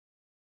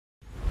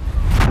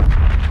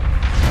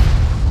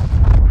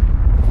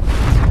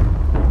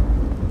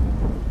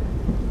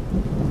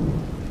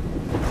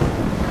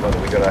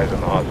eyes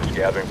on the hostage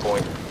gathering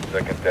point.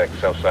 Second deck,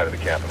 south side of the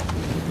Capitol.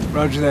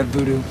 Roger that,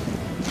 Voodoo.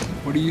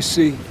 What do you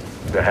see?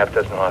 There are half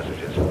dozen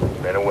hostages,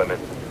 men and women.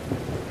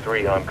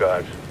 3 armed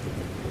guards.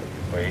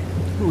 Wait,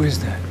 Who is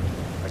that?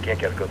 I can't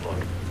get a good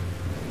look.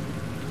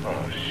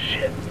 Oh,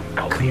 shit.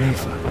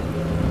 Khalifa.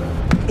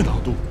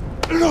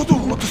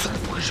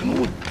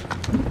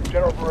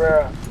 General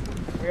Pereira,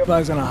 we have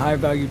Eyes on a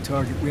high-value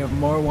target. We have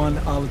Marwan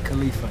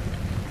al-Khalifa.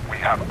 We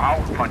have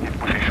outflanking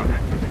position.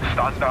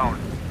 Stand down.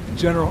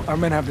 General, our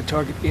men have the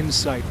target in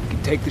sight. We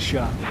can take the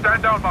shot.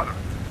 Stand down, mother.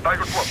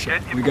 Tiger 12,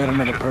 get in We got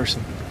another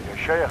position. person. يا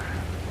شيخ.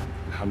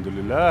 الحمد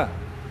لله.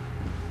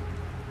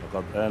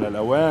 لقد آن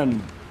الأوان.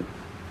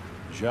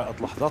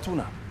 جاءت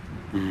لحظتنا.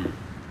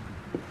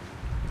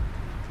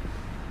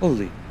 قل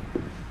لي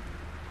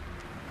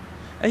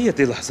أية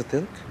لحظة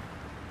تلك؟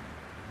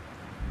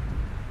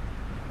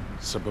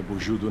 سبب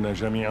وجودنا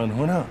جميعا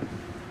هنا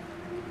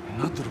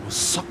نضرب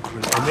الصقر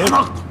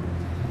الأمامي.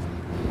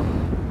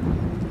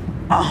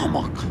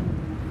 أحمق!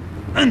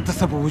 أنت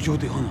سبب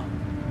وجودي هنا.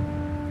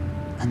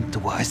 أنت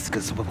وعزك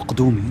سبب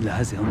قدومي إلى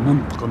هذه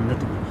المنطقة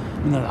النتنة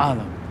من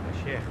العالم. يا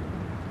شيخ،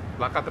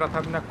 لقد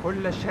رتبنا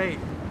كل شيء.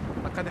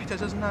 لقد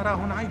احتجزنا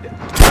راهن عيدا.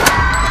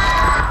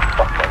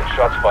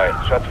 Shots fired.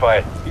 Shots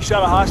fired. You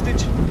shot a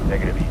hostage?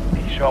 Negative.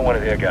 He shot one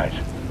of their guys.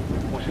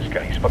 Who's this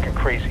guy? He's fucking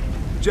crazy.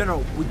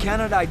 General, we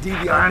cannot ID the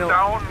Stand unknown.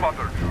 down,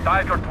 mother.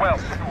 Tiger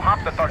 12, you have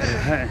the target.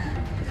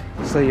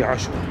 سي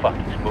 10. Fuck,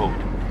 he's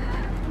moved.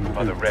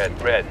 Mother,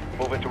 red.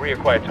 Moving to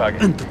reacquire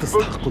target. أنت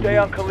تستحق Stay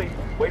on الموت Khalid.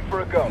 Wait for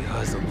a go.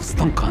 هذا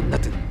المستنقع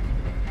النتن.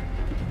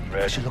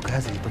 Red. فشلك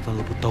هذا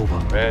يتطلب التوبة.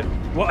 Red.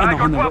 وأنا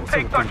Tiger هنا 12, لأوصلك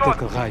take the لتلك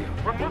shot. الغاية.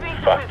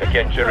 Fuck, they're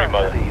getting jittery,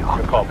 mother.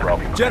 Good call, bro.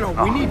 General,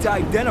 we need to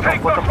identify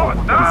Take the shot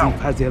now.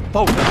 نزيف هذه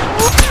الطاولة.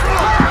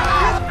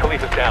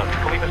 Khalifa's down.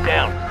 Khalifa's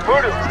down.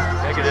 Voodoo.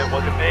 Negative,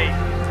 wasn't me.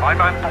 My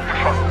man took the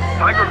shot.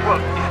 Tiger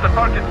 12, is the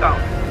target down?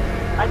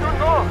 I don't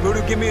know.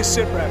 Voodoo, give me a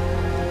sit rep.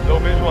 No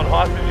visual on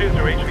hostages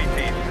or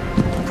HVTs.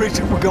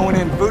 Preacher, we're going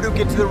in. Voodoo,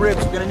 get to the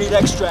ribs. We're gonna need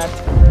extract.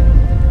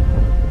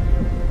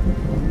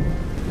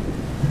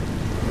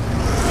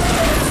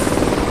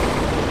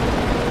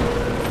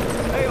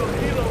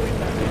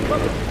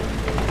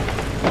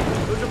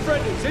 Those are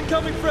friendlies.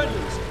 Incoming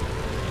friendlies.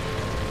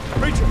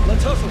 Preacher,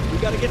 let's hustle. We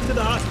gotta get to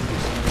the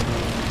hostages.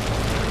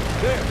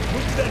 There,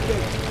 move to that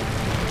gate.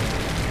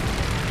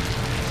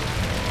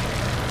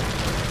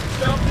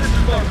 Stop this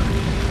fucker.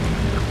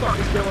 What the fuck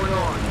is going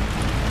on?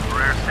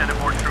 We're sending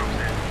more troops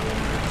in.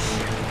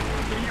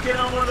 Can you get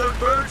on one of those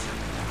birds?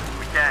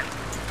 We can.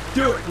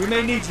 Do it. We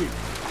may need you.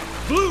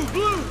 Blue!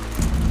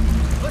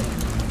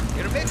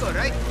 You're a Mako,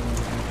 right?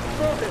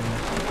 Affirmative.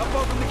 How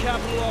far from the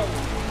capital are we?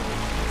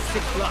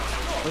 6 blocks.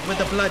 But with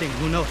the flooding,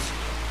 who knows?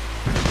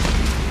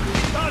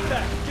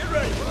 Contact! Get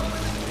ready!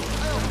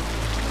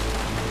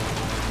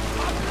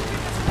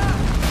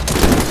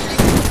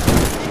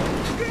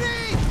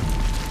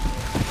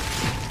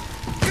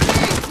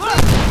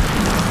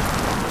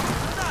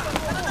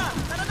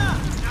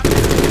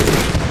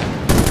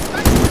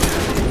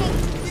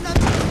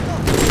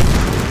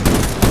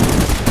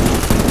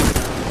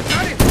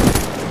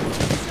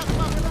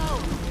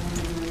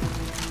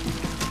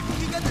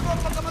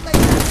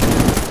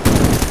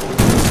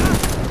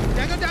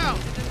 Tango down!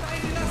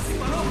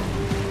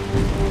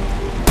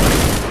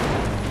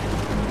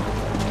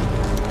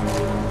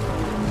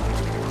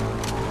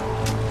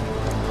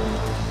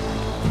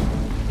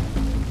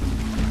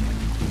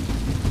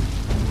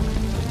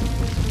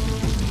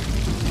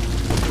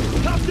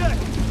 Top deck!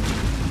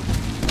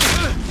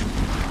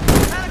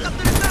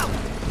 Helicopter is out!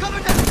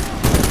 Cover them!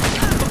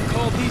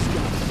 Call these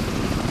guys.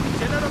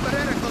 General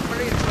Pereira called for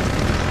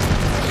reinforcements.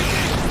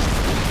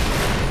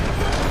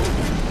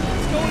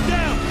 It's going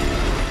down!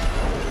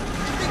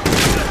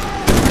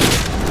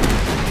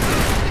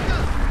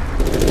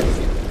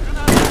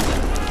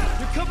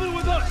 You're coming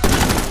with us!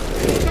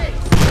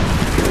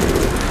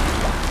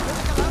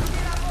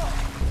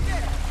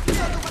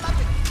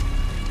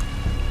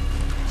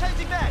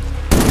 Changing mag!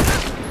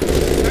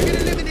 Target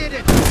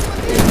eliminated!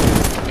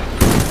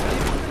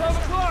 12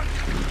 o'clock!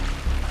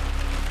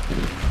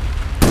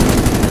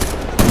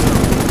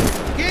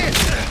 Here!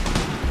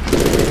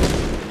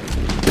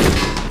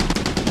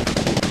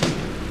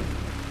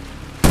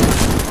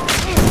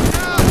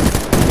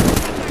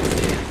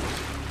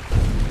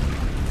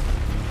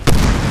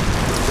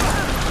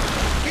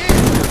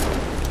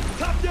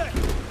 Top deck!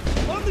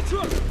 On the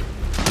truck!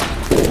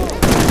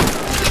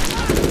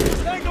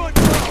 Tango and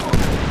 12!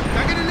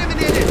 Target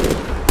eliminated!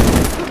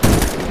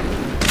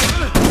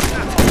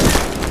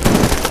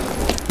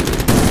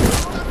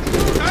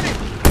 Got it!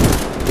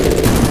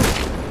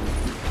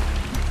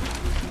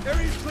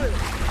 Area's clear.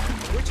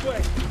 Which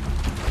way?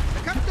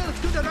 The capital is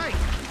to the right.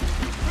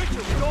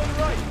 Richard, we're going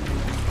right.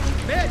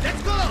 Man,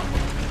 let's go!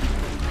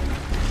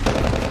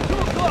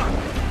 2 o'clock!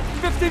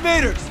 50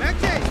 meters! Back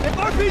chase!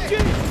 RPG!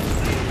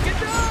 Get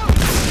down!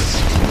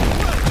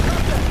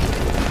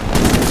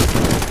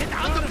 Get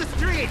out of the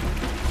street!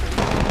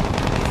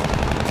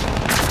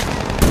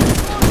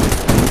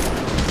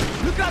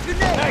 Look out,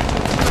 grenade!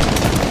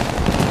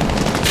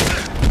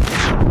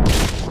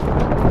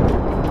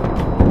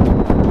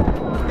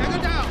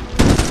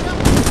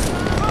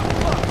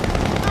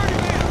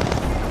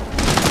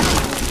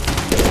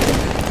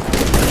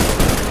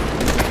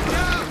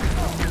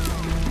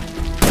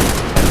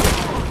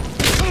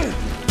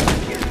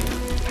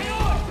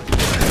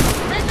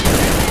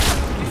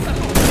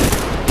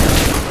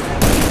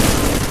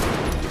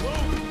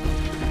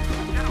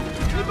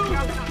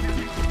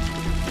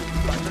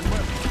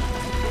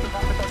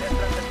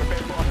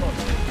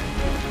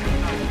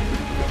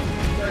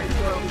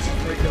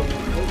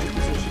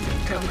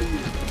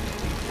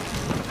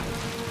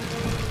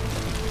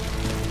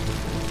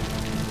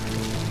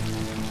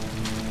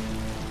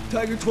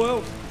 Tiger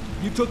 12,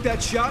 you took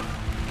that shot?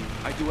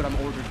 I do what I'm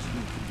ordered to do.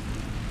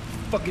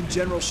 Fucking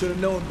general should have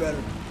known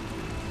better.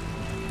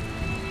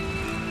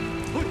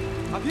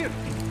 Up here. In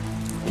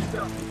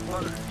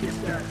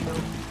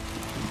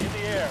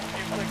the air, a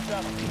few clicks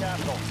south of the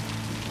capital.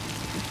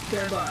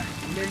 Stand by.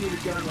 We may need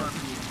a gun run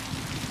from you.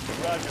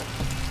 Roger.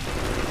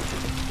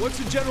 What's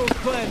the general's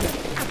plan then?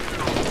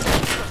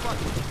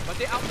 But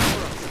they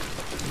outnumber us.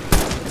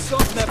 Let's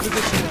soften that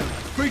position now.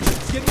 Preacher,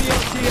 get me the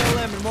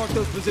LTLM and mark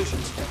those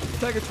positions.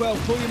 Tiger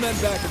 12, pull your men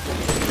back and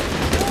finish.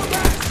 Fall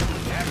back!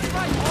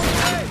 Everybody, all the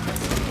way!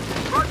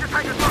 Roger,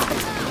 Tiger 12.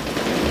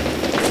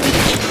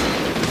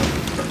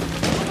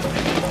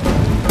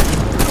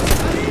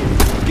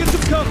 Get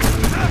some cover!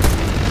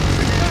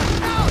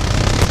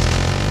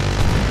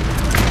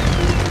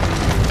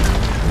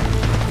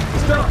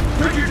 Stop!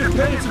 Preacher just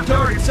painted some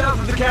targets south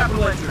of the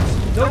capital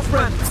entrance. No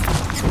friendly.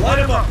 Light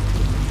him up!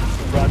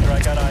 Roger, I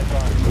got eyes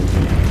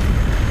on.